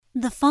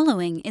The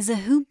following is a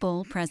Hoop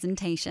Ball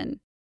presentation.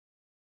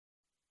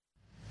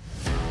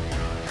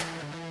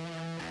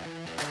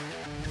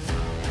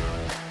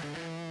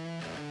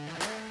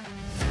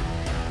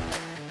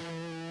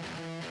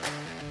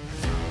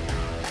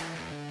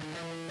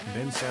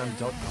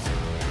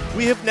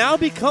 We have now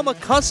become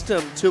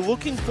accustomed to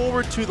looking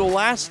forward to The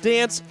Last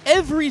Dance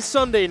every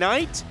Sunday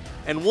night,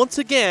 and once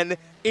again,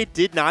 it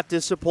did not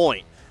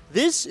disappoint.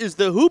 This is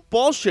the Hoop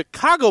Ball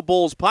Chicago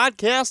Bulls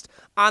podcast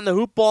on the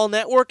Hoop Ball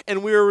Network,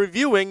 and we are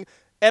reviewing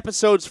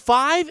episodes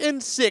 5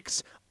 and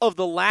 6 of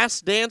The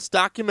Last Dance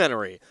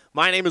documentary.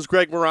 My name is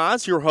Greg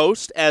Moraz, your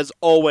host, as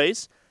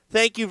always.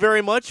 Thank you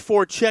very much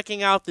for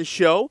checking out the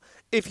show.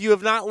 If you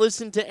have not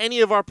listened to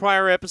any of our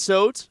prior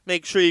episodes,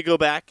 make sure you go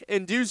back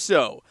and do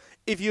so.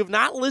 If you have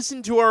not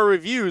listened to our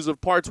reviews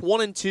of parts 1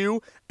 and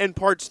 2 and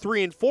parts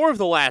 3 and 4 of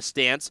The Last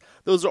Dance,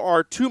 those are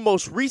our two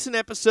most recent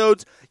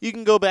episodes. You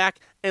can go back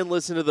and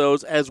listen to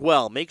those as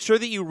well. Make sure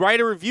that you write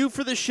a review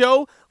for the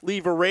show,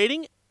 leave a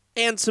rating,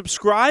 and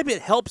subscribe.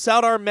 It helps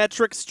out our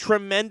metrics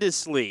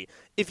tremendously.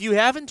 If you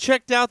haven't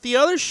checked out the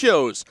other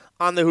shows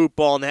on the Hoop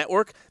Ball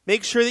Network,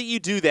 make sure that you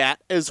do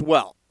that as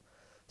well.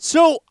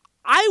 So,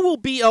 I will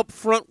be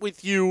upfront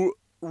with you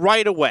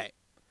right away.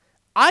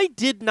 I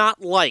did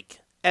not like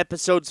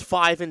episodes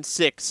 5 and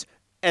 6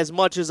 as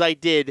much as I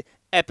did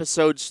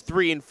episodes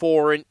 3 and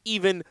 4 and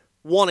even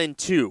 1 and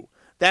 2.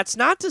 That's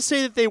not to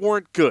say that they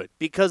weren't good,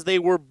 because they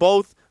were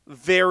both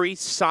very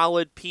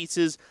solid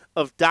pieces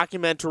of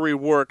documentary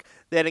work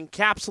that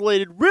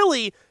encapsulated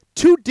really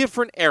two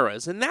different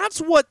eras, and that's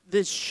what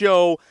this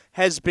show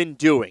has been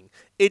doing.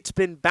 It's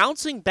been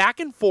bouncing back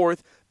and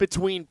forth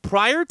between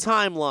prior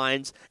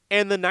timelines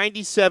and the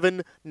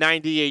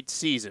 97-98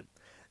 season.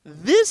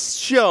 This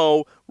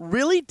show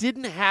really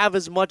didn't have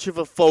as much of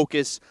a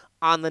focus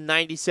on the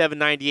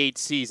 97-98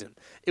 season.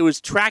 It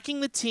was tracking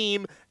the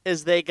team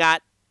as they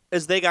got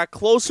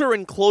closer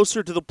and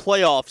closer to the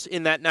playoffs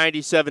in that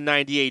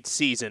 97-98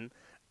 season.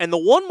 And the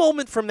one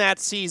moment from that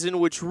season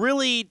which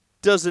really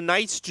does a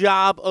nice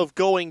job of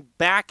going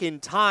back in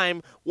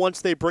time once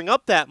they bring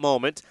up that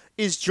moment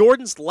is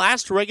Jordan's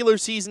last regular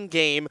season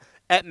game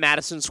at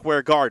Madison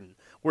Square Garden,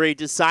 where he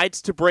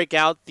decides to break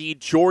out the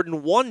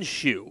Jordan 1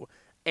 shoe.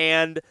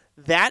 And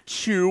that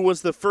shoe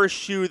was the first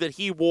shoe that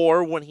he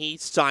wore when he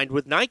signed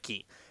with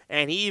Nike.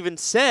 And he even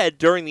said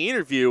during the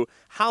interview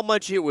how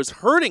much it was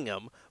hurting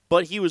him,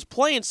 but he was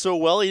playing so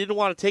well he didn't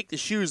want to take the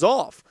shoes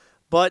off.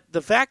 But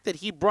the fact that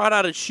he brought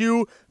out a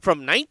shoe from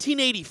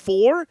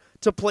 1984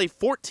 to play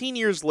 14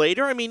 years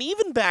later, I mean,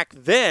 even back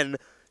then,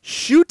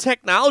 shoe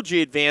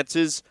technology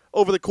advances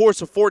over the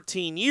course of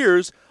 14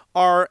 years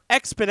are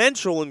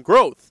exponential in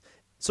growth.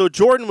 So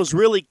Jordan was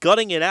really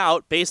gutting it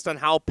out based on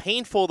how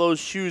painful those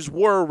shoes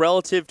were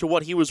relative to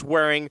what he was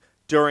wearing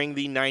during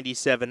the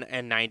 97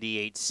 and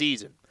 98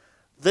 season.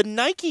 The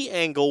Nike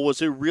angle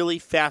was a really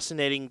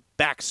fascinating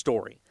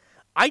backstory.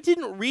 I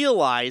didn't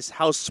realize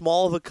how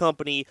small of a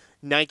company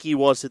Nike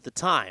was at the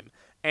time,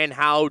 and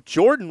how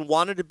Jordan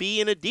wanted to be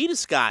an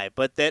Adidas guy,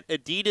 but that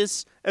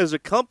Adidas as a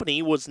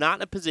company was not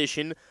in a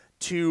position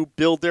to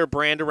build their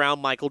brand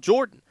around Michael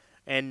Jordan.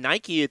 And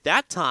Nike at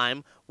that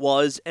time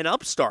was an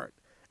upstart.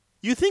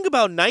 You think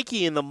about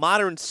Nike in the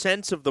modern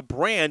sense of the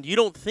brand, you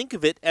don't think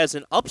of it as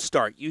an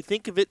upstart. You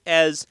think of it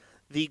as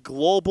the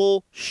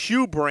global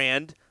shoe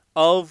brand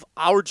of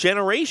our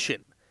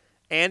generation.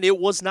 And it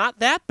was not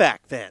that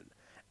back then.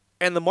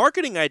 And the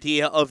marketing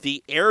idea of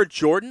the Air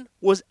Jordan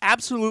was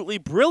absolutely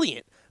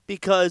brilliant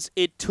because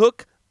it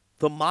took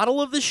the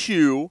model of the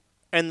shoe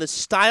and the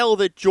style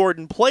that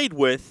Jordan played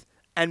with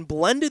and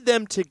blended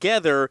them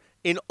together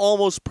in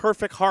almost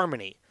perfect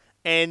harmony.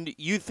 And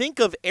you think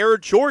of Air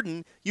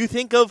Jordan, you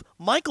think of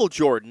Michael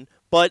Jordan,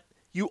 but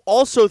you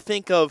also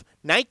think of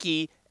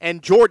Nike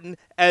and Jordan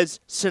as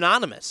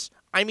synonymous.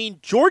 I mean,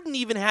 Jordan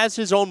even has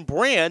his own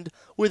brand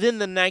within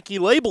the Nike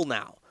label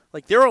now.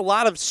 Like, there are a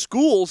lot of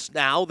schools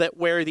now that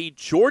wear the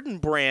Jordan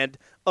brand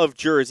of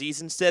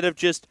jerseys instead of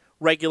just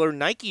regular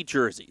Nike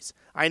jerseys.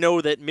 I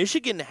know that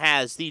Michigan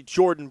has the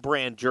Jordan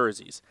brand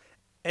jerseys.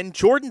 And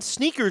Jordan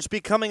sneakers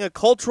becoming a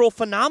cultural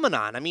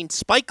phenomenon. I mean,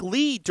 Spike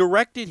Lee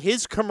directed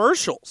his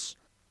commercials.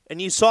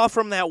 And you saw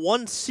from that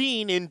one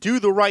scene in Do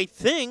the Right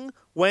Thing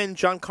when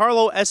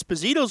Giancarlo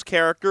Esposito's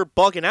character,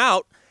 bugging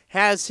out,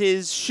 has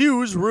his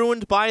shoes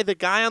ruined by the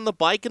guy on the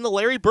bike in the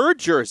Larry Bird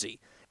jersey.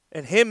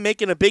 And him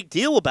making a big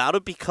deal about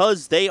it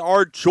because they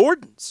are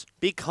Jordans.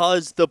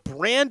 Because the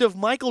brand of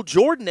Michael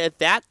Jordan at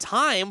that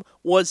time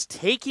was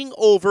taking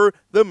over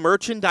the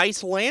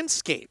merchandise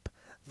landscape.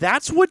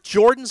 That's what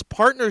Jordan's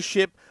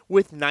partnership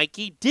with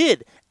Nike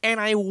did. And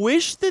I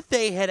wish that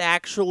they had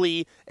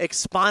actually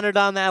expounded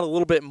on that a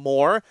little bit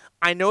more.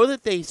 I know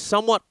that they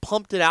somewhat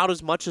pumped it out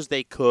as much as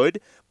they could,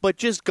 but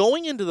just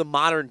going into the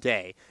modern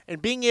day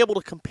and being able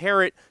to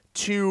compare it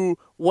to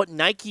what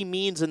Nike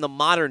means in the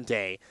modern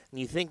day, and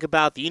you think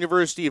about the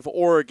University of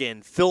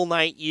Oregon, Phil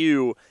Knight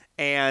U,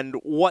 and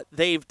what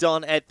they've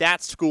done at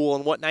that school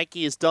and what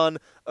Nike has done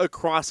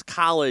across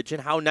college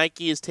and how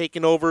Nike has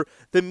taken over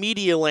the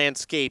media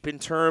landscape in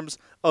terms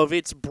of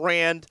its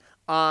brand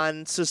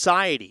on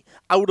society.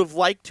 I would have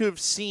liked to have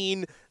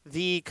seen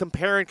the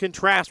compare and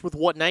contrast with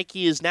what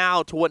Nike is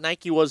now to what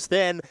Nike was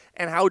then,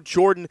 and how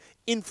Jordan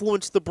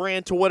influenced the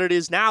brand to what it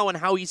is now, and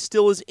how he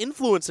still is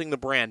influencing the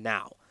brand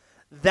now.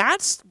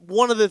 That's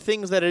one of the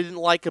things that I didn't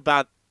like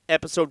about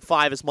episode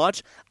 5 as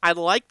much. I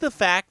like the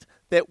fact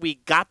that we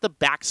got the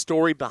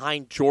backstory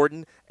behind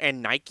Jordan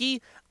and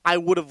Nike. I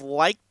would have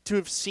liked to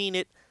have seen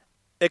it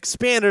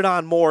expanded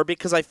on more,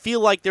 because I feel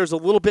like there's a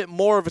little bit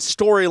more of a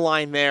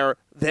storyline there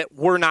that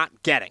we're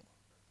not getting.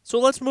 So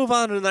let's move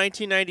on to the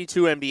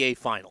 1992 NBA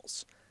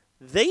Finals.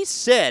 They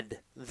said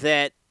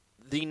that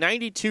the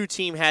 92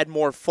 team had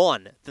more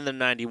fun than the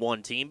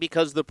 91 team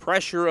because the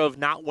pressure of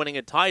not winning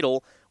a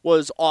title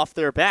was off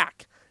their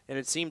back, and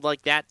it seemed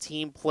like that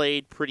team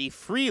played pretty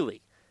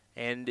freely.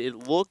 And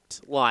it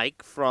looked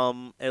like,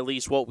 from at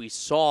least what we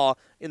saw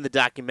in the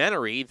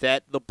documentary,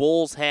 that the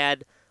Bulls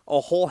had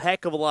a whole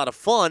heck of a lot of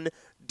fun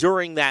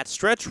during that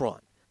stretch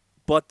run.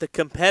 But the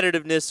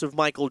competitiveness of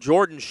Michael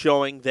Jordan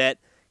showing that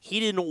he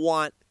didn't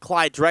want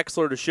Clyde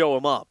Drexler to show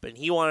him up, and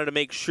he wanted to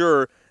make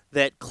sure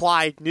that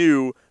Clyde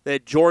knew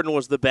that Jordan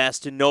was the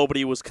best and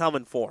nobody was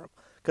coming for him.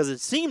 Because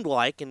it seemed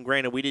like, and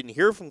granted we didn't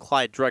hear from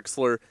Clyde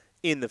Drexler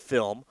in the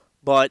film,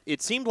 but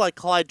it seemed like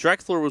Clyde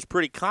Drexler was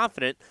pretty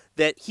confident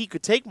that he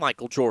could take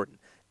Michael Jordan.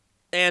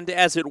 And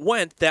as it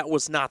went, that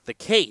was not the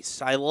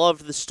case. I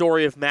loved the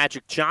story of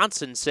Magic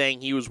Johnson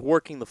saying he was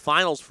working the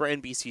finals for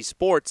NBC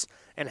Sports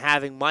and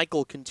having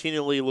Michael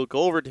continually look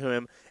over to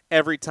him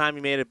every time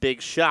he made a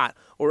big shot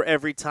or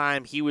every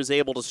time he was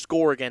able to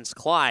score against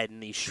Clyde.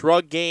 And the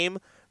shrug game,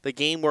 the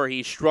game where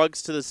he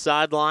shrugs to the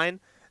sideline,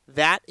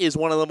 that is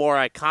one of the more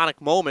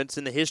iconic moments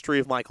in the history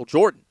of Michael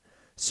Jordan.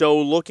 So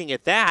looking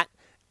at that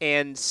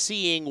and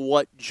seeing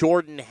what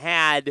Jordan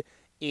had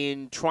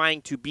in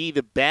trying to be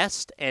the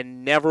best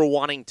and never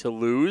wanting to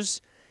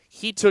lose,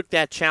 he took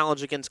that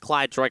challenge against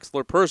Clyde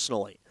Drexler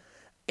personally.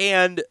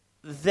 And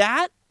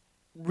that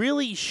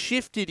really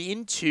shifted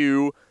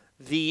into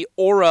the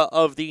aura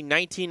of the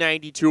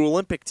 1992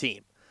 Olympic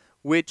team,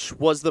 which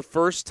was the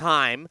first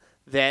time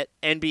that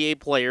NBA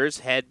players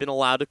had been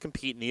allowed to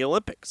compete in the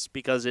Olympics,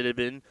 because it had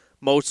been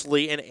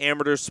mostly an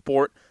amateur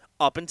sport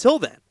up until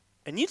then.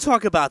 And you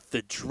talk about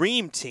the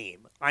dream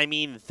team. I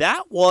mean,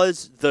 that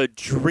was the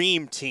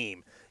dream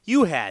team.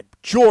 You had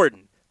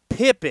Jordan,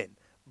 Pippen,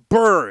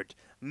 Bird,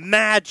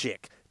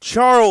 Magic,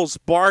 Charles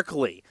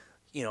Barkley.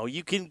 You know,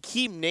 you can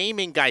keep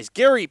naming guys.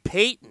 Gary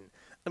Payton.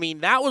 I mean,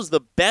 that was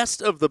the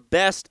best of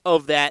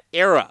that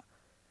era.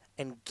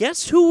 And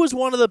guess who was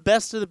one of the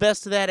best of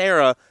that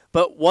era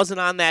but wasn't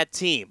on that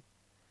team?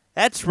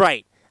 That's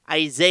right,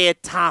 Isiah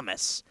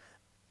Thomas.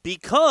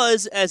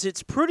 Because, as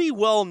it's pretty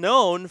well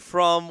known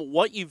from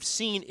what you've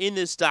seen in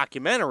this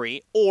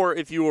documentary, or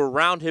if you were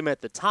around him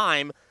at the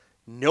time,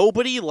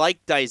 nobody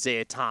liked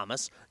Isiah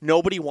Thomas.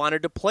 Nobody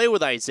wanted to play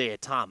with Isiah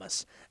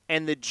Thomas.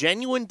 And the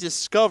genuine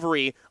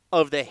discovery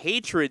of the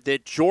hatred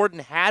that Jordan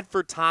had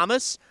for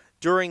Thomas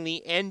during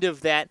the end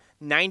of that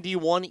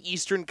 91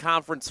 Eastern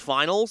Conference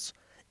Finals,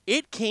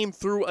 it came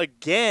through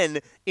again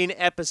in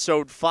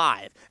episode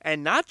 5.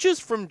 And not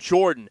just from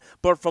Jordan,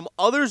 but from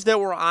others that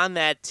were on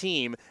that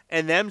team,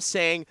 and them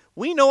saying,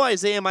 we know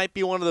Isiah might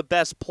be one of the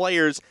best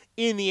players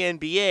in the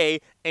NBA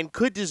and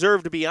could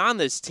deserve to be on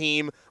this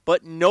team,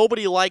 but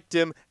nobody liked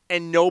him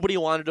and nobody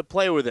wanted to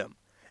play with him.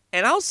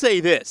 And I'll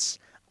say this,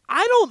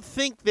 I don't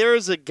think there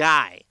is a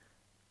guy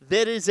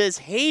that is as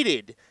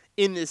hated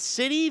in the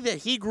city that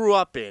he grew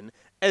up in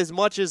as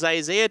much as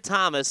Isiah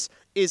Thomas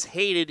is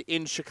hated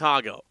in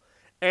Chicago.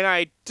 And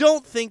I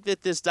don't think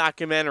that this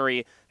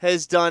documentary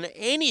has done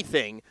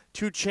anything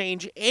to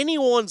change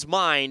anyone's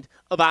mind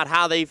about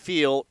how they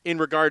feel in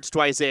regards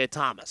to Isiah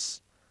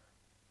Thomas.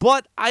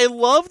 But I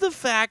love the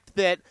fact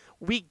that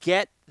we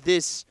get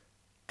this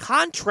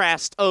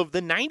contrast of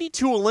the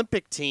 92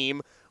 Olympic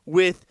team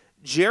with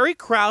Jerry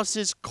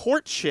Krause's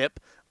courtship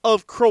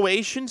of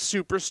Croatian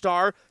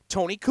superstar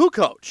Toni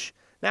Kukoc.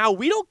 Now,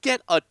 we don't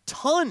get a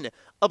ton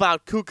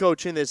about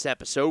Kukoc in this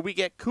episode. We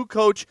get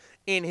Kukoc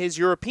in his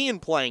European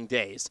playing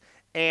days,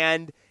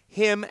 and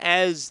him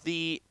as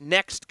the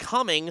next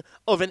coming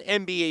of an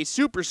NBA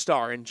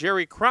superstar, and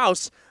Jerry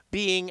Krause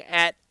being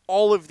at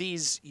all of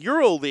these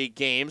EuroLeague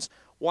games,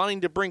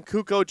 wanting to bring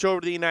Kukoc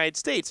over to the United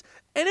States.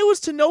 And it was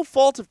to no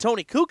fault of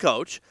Toni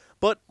Kukoc,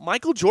 but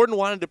Michael Jordan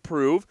wanted to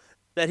prove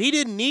that he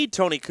didn't need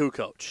Toni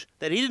Kukoc,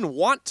 that he didn't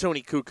want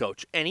Toni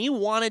Kukoc, and he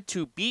wanted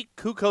to beat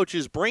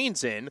Kukoc's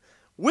brains in,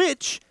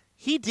 which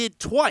he did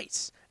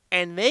twice.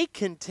 And they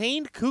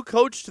contained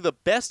Kukoc to the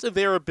best of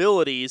their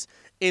abilities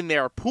in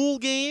their pool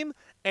game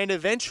and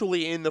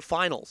eventually in the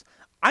finals.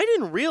 I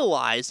didn't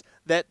realize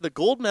that the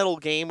gold medal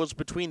game was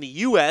between the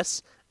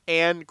U.S.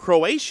 and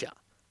Croatia.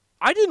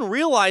 I didn't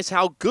realize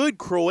how good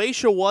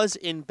Croatia was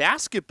in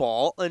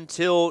basketball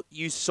until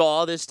you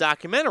saw this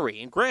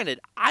documentary. And granted,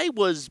 I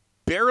was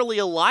barely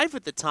alive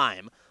at the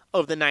time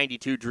of the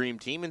 92 Dream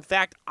Team. In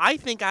fact, I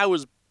think I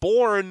was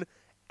born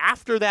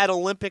after that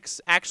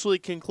Olympics actually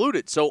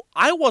concluded. So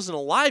I wasn't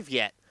alive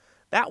yet.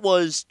 That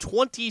was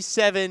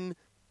 27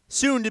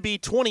 soon to be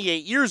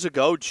 28 years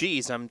ago.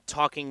 Geez, I'm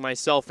talking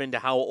myself into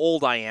how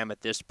old I am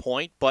at this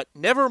point, but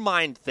never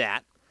mind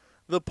that.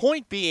 The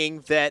point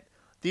being that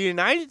the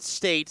United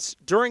States,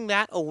 during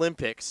that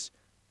Olympics,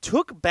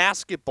 took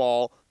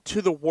basketball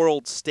to the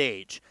world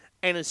stage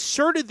and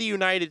asserted the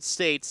United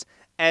States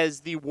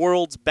as the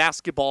world's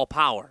basketball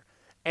power.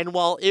 And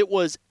while it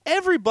was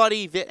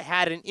everybody that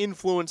had an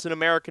influence in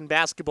American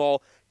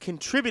basketball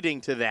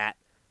contributing to that,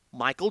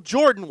 Michael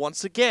Jordan,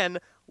 once again,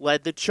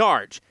 led the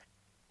charge.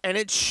 And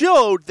it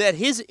showed that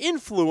his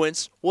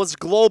influence was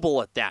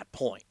global at that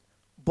point.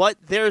 But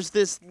there's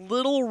this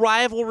little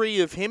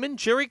rivalry of him and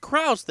Jerry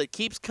Krause that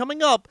keeps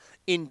coming up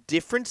in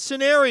different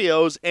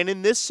scenarios. And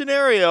in this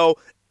scenario,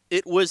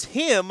 it was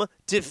him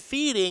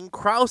defeating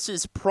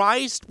Krause's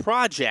prized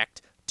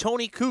project,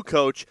 Tony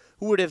Kukoc,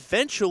 who would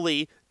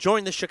eventually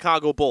join the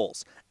Chicago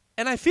Bulls.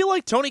 And I feel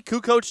like Tony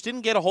Kukoc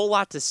didn't get a whole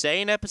lot to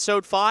say in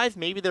Episode 5.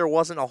 Maybe there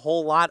wasn't a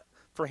whole lot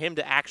for him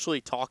to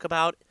actually talk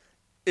about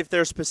if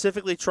they're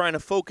specifically trying to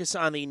focus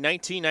on the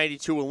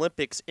 1992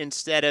 Olympics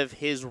instead of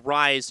his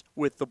rise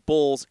with the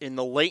Bulls in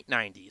the late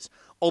 90s.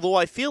 Although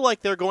I feel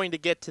like they're going to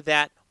get to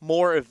that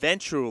more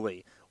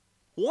eventually.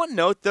 One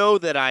note, though,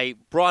 that I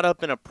brought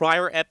up in a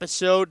prior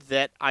episode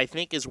that I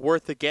think is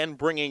worth again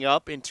bringing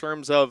up in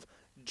terms of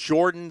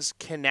Jordan's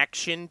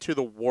connection to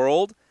the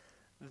world.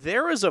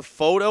 There is a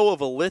photo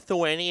of a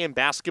Lithuanian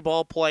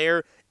basketball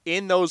player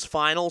in those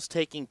finals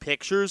taking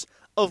pictures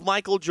of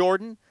Michael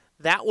Jordan.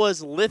 That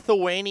was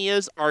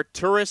Lithuania's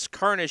Arturas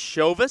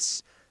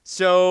Karnišovas.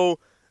 So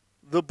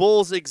the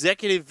Bulls'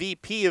 executive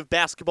VP of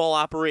basketball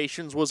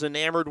operations was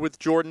enamored with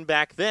Jordan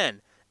back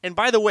then. And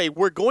by the way,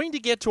 we're going to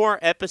get to our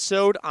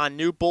episode on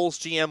new Bulls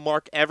GM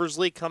Mark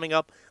Eversley coming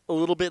up a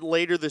little bit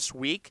later this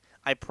week.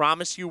 I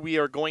promise you we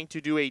are going to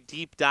do a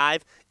deep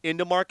dive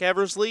into Mark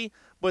Eversley.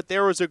 But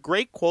there was a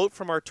great quote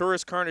from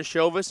Arturas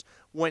Karnišovas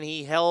when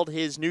he held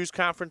his news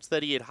conference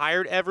that he had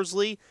hired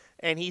Eversley.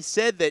 And he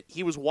said that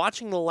he was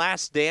watching The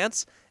Last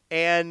Dance,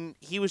 and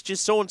he was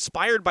just so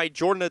inspired by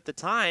Jordan at the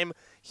time,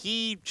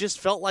 he just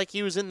felt like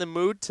he was in the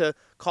mood to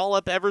call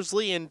up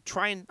Eversley and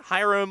try and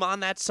hire him on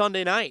that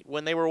Sunday night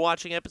when they were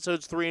watching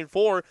episodes 3 and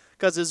 4,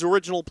 because his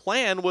original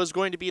plan was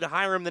going to be to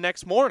hire him the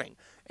next morning.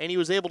 And he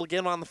was able to get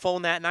him on the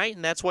phone that night,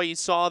 and that's why you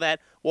saw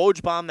that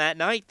Woj bomb that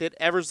night that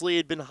Eversley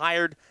had been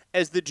hired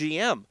as the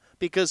GM.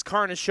 Because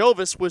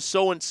Karnišovas was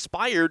so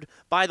inspired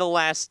by The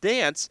Last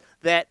Dance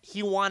that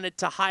he wanted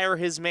to hire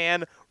his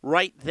man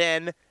right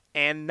then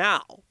and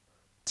now.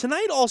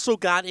 Tonight also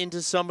got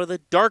into some of the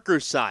darker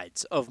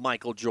sides of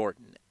Michael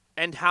Jordan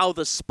and how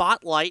the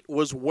spotlight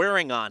was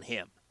wearing on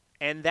him.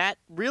 And that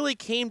really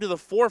came to the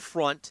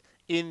forefront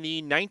in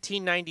the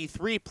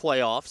 1993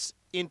 playoffs,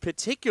 in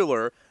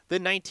particular the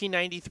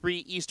 1993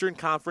 Eastern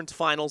Conference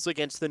Finals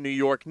against the New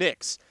York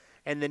Knicks.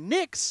 And the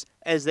Knicks,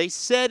 as they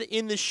said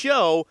in the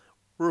show,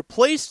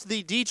 replaced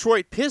the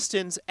Detroit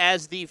Pistons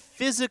as the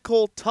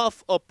physical,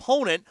 tough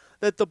opponent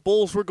that the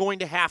Bulls were going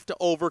to have to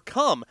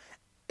overcome.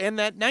 And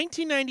that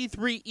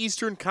 1993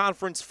 Eastern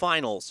Conference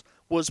Finals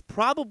was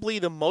probably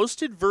the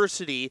most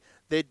adversity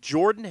that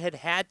Jordan had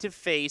had to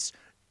face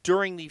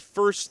during the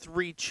first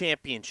 3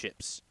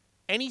 championships.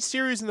 Any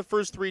series in the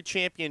first 3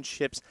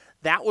 championships,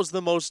 that was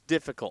the most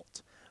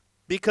difficult.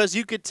 Because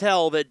you could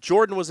tell that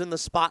Jordan was in the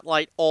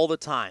spotlight all the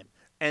time,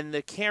 and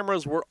the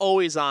cameras were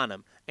always on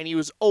him. And he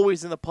was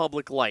always in the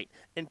public light,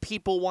 and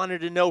people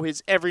wanted to know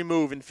his every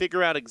move and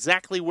figure out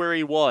exactly where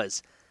he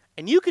was.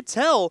 And you could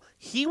tell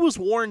he was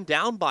worn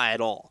down by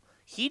it all.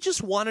 He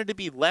just wanted to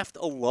be left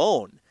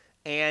alone,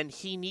 and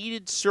he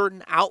needed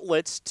certain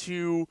outlets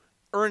to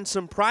earn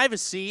some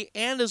privacy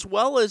and as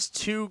well as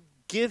to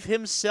give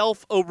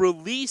himself a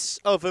release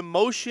of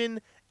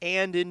emotion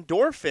and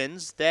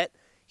endorphins that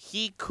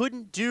he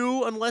couldn't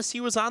do unless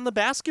he was on the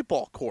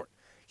basketball court.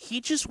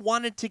 He just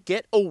wanted to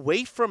get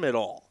away from it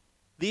all.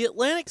 The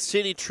Atlantic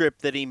City trip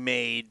that he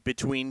made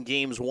between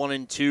games 1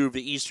 and 2 of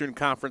the Eastern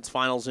Conference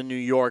Finals in New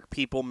York,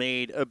 people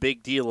made a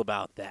big deal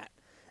about that.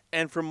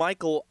 And for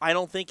Michael, I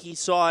don't think he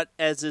saw it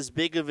as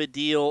big of a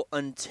deal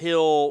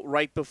until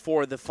right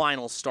before the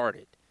finals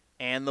started.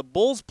 And the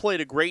Bulls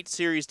played a great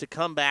series to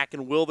come back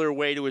and will their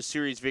way to a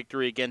series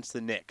victory against the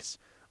Knicks.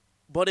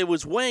 But it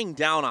was weighing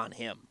down on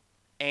him.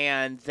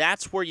 And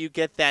that's where you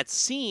get that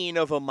scene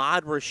of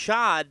Ahmad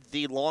Rashad,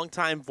 the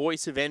longtime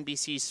voice of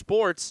NBC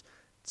Sports,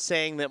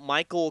 saying that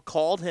Michael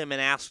called him and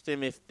asked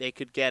him if they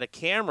could get a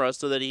camera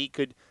so that he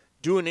could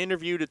do an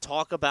interview to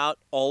talk about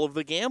all of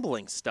the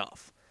gambling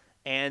stuff.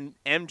 And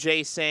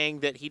MJ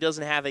saying that he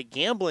doesn't have a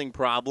gambling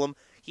problem,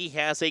 he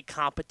has a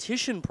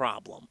competition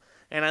problem.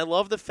 And I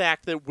love the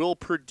fact that Will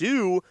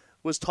Perdue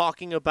was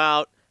talking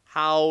about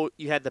how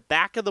you had the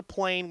back of the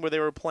plane where they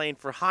were playing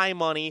for high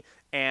money,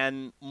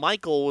 and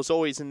Michael was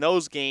always in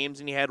those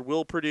games, and you had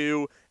Will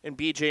Perdue and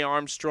B.J.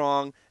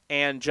 Armstrong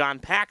and John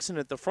Paxson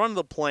at the front of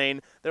the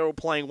plane that were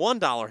playing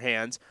 $1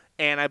 hands,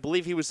 and I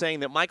believe he was saying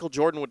that Michael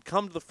Jordan would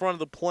come to the front of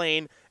the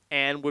plane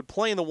and would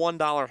play in the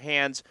 $1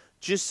 hands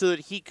just so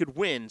that he could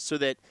win, so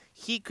that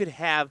he could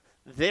have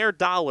their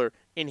dollar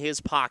in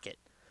his pocket.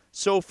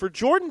 So for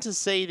Jordan to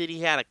say that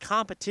he had a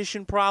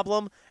competition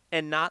problem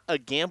and not a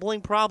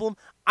gambling problem,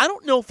 I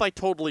don't know if I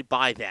totally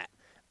buy that.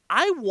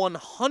 I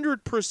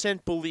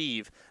 100%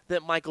 believe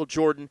that Michael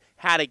Jordan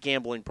had a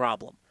gambling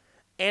problem.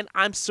 And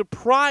I'm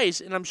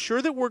surprised, and I'm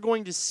sure that we're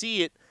going to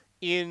see it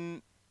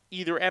in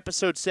either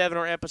episode 7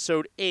 or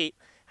episode 8,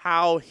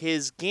 how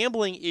his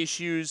gambling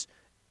issues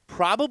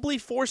probably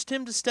forced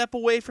him to step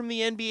away from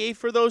the NBA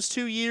for those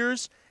 2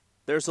 years.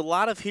 There's a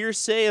lot of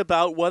hearsay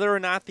about whether or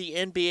not the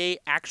NBA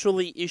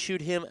actually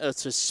issued him a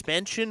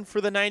suspension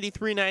for the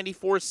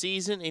 93-94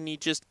 season, and he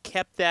just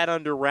kept that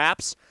under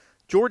wraps.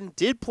 Jordan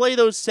did play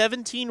those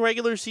 17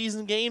 regular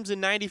season games in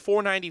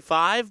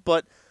 94-95,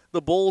 but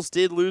the Bulls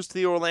did lose to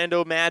the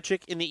Orlando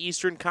Magic in the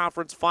Eastern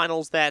Conference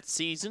Finals that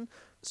season,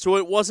 so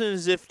it wasn't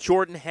as if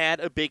Jordan had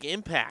a big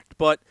impact.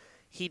 But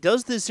he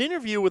does this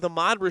interview with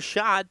Ahmad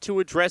Rashad to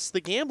address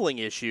the gambling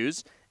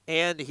issues,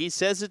 and he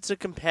says it's a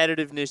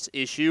competitiveness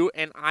issue,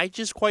 and I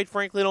just quite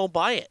frankly don't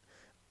buy it.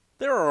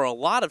 There are a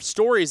lot of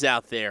stories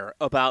out there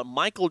about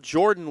Michael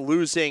Jordan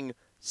losing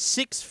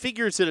 6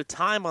 figures at a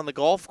time on the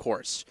golf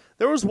course.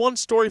 There was one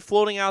story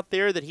floating out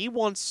there that he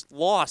once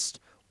lost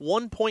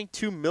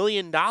 $1.2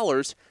 million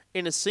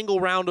in a single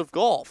round of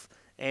golf.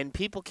 And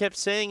people kept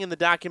saying in the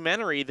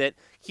documentary that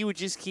he would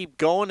just keep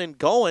going and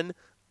going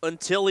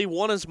until he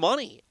won his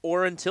money,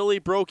 or until he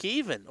broke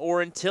even,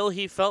 or until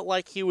he felt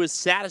like he was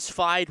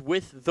satisfied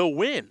with the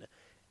win.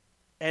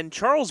 And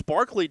Charles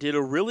Barkley did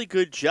a really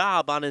good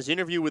job on his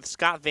interview with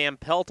Scott Van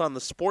Pelt on the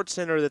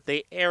SportsCenter that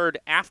they aired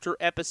after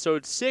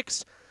episode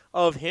 6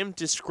 of him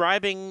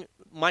describing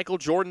Michael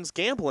Jordan's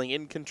gambling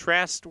in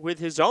contrast with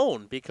his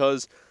own,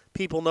 because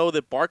people know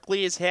that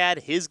Barkley has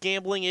had his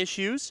gambling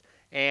issues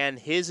and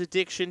his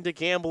addiction to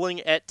gambling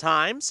at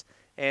times,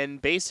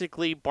 and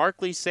basically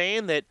Barkley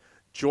saying that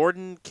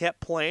Jordan kept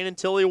playing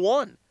until he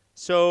won.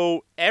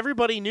 So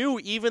everybody knew,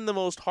 even the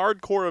most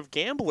hardcore of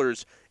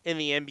gamblers in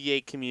the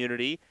NBA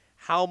community,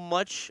 how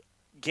much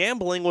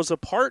gambling was a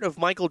part of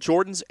Michael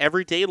Jordan's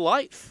everyday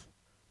life.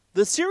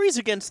 The series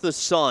against the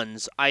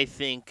Suns, I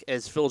think,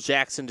 as Phil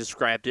Jackson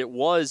described it,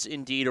 was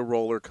indeed a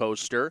roller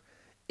coaster.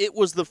 It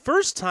was the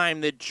first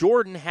time that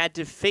Jordan had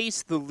to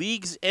face the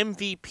league's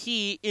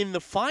MVP in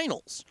the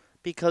finals,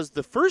 because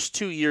the first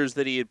 2 years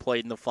that he had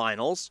played in the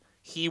finals,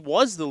 he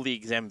was the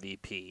league's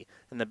MVP,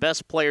 and the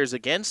best players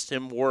against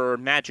him were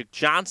Magic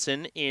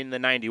Johnson in the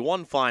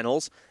 91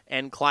 finals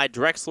and Clyde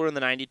Drexler in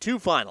the 92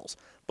 finals.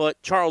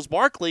 But Charles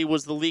Barkley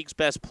was the league's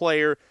best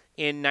player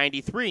in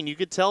 93, and you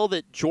could tell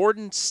that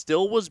Jordan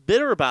still was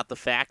bitter about the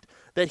fact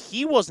that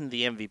he wasn't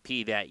the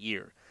MVP that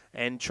year.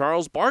 And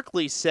Charles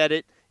Barkley said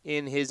it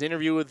in his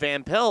interview with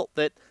Van Pelt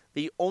that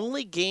the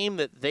only game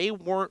that they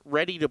weren't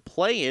ready to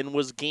play in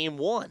was Game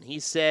 1. He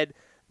said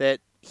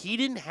that he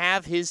didn't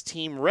have his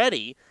team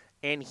ready,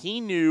 and he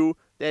knew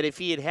that if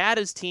he had had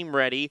his team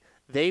ready,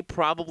 they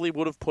probably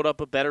would have put up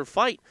a better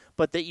fight,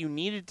 but that you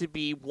needed to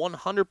be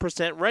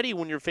 100% ready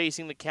when you're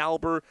facing the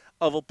caliber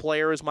of a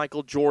player as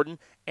Michael Jordan,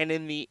 and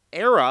in the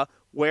era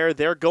where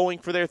they're going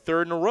for their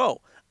third in a row.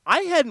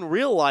 I hadn't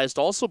realized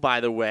also, by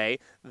the way,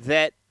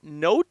 that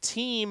no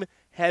team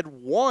had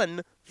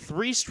won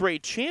 3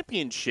 straight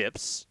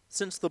championships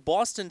since the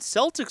Boston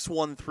Celtics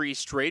won 3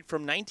 straight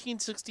from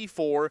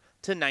 1964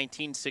 to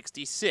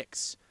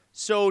 1966.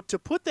 So to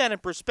put that in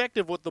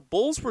perspective, what the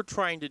Bulls were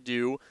trying to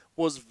do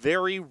was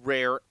very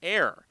rare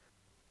air.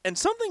 And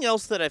something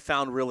else that I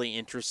found really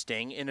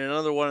interesting in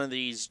another one of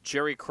these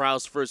Jerry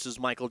Krause versus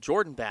Michael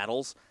Jordan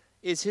battles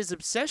is his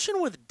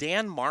obsession with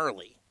Dan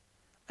Majerle.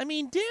 I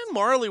mean, Dan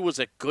Majerle was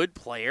a good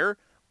player,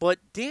 but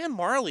Dan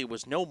Majerle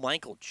was no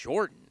Michael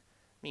Jordan.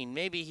 I mean,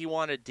 maybe he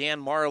wanted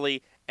Dan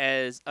Majerle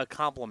as a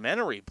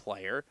complimentary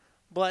player,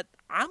 but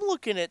I'm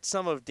looking at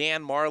some of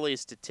Dan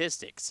Majerle's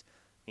statistics.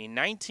 In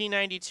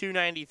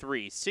 1992-93,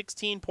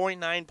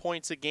 16.9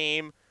 points a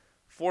game,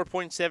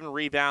 4.7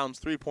 rebounds,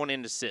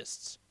 3.8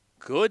 assists.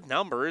 Good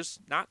numbers,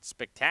 not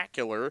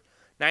spectacular.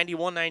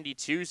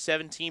 91-92,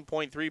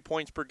 17.3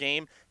 points per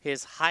game,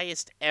 his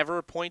highest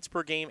ever points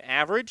per game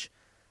average.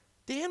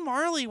 Dan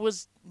Majerle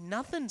was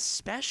nothing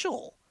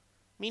special.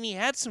 I mean, he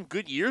had some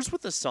good years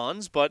with the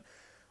Suns, but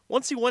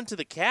once he went to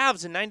the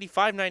Cavs in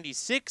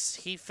 95-96,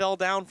 he fell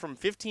down from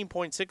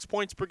 15.6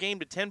 points per game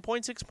to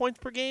 10.6 points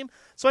per game.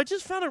 So I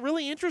just found it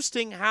really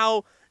interesting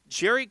how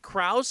Jerry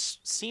Krause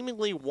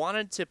seemingly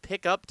wanted to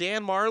pick up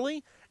Dan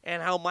Majerle,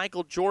 and how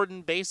Michael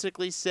Jordan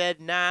basically said,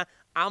 nah,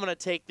 I'm going to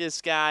take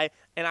this guy,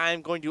 and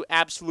I'm going to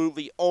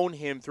absolutely own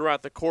him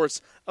throughout the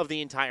course of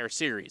the entire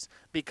series.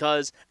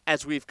 Because,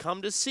 as we've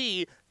come to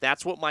see,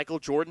 that's what Michael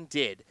Jordan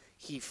did.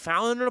 He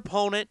found an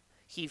opponent,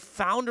 he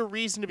found a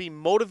reason to be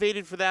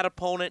motivated for that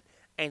opponent,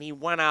 and he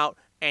went out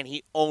and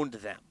he owned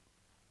them.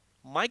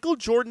 Michael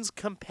Jordan's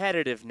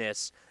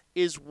competitiveness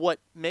is what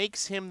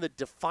makes him the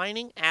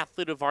defining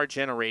athlete of our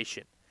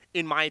generation,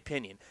 in my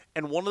opinion.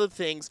 And one of the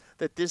things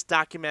that this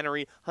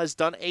documentary has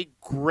done a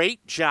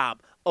great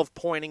job of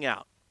pointing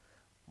out.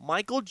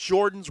 Michael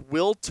Jordan's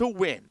will to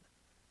win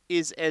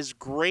is as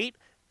great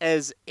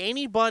as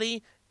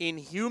anybody in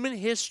human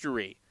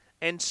history,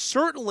 and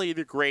certainly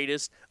the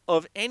greatest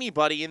of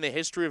anybody in the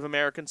history of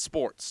American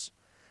sports.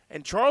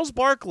 And Charles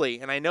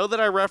Barkley, and I know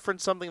that I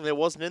referenced something that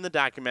wasn't in the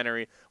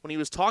documentary when he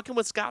was talking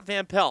with Scott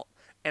Van Pelt,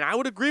 and I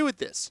would agree with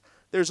this.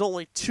 There's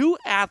only 2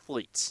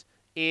 athletes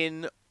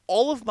in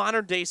all of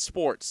modern-day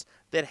sports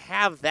that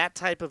have that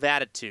type of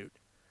attitude.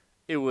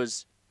 It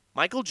was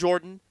Michael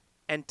Jordan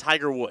and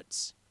Tiger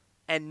Woods,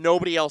 and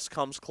nobody else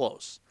comes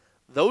close.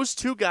 Those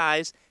 2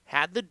 guys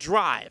had the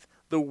drive,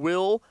 the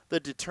will,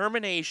 the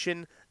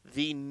determination,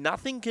 the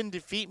nothing can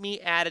defeat me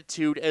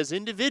attitude as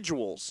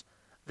individuals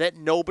that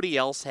nobody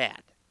else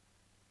had.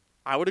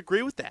 I would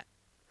agree with that.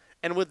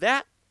 And with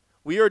that,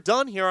 we are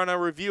done here on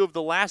our review of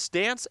The Last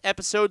Dance,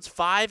 episodes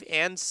 5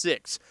 and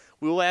 6.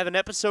 We will have an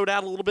episode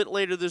out a little bit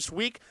later this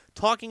week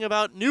talking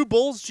about new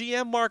Bulls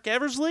GM Mark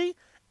Eversley.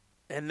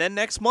 And then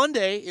next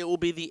Monday, it will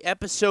be the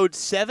episode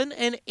 7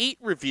 and 8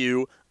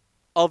 review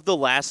of The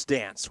Last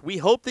Dance. We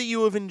hope that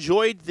you have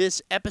enjoyed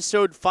this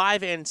episode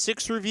 5 and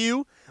 6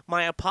 review.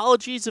 My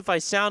apologies if I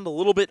sound a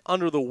little bit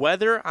under the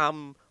weather.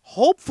 I'm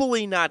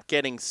hopefully not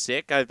getting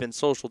sick. I've been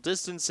social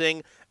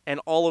distancing and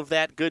all of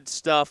that good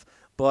stuff,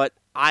 but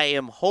I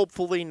am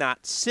hopefully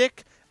not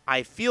sick.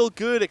 I feel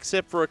good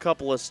except for a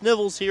couple of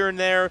snivels here and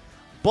there,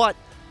 but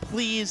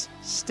please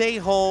stay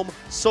home,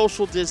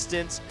 social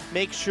distance,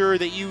 make sure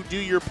that you do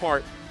your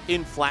part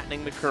in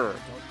flattening the curve.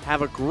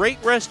 Have a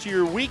great rest of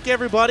your week,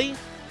 everybody,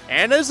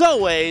 and as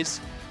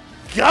always,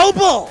 go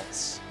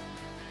Bulls!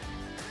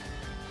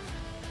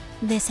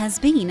 This has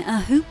been a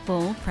Hoop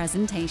Ball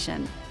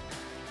presentation.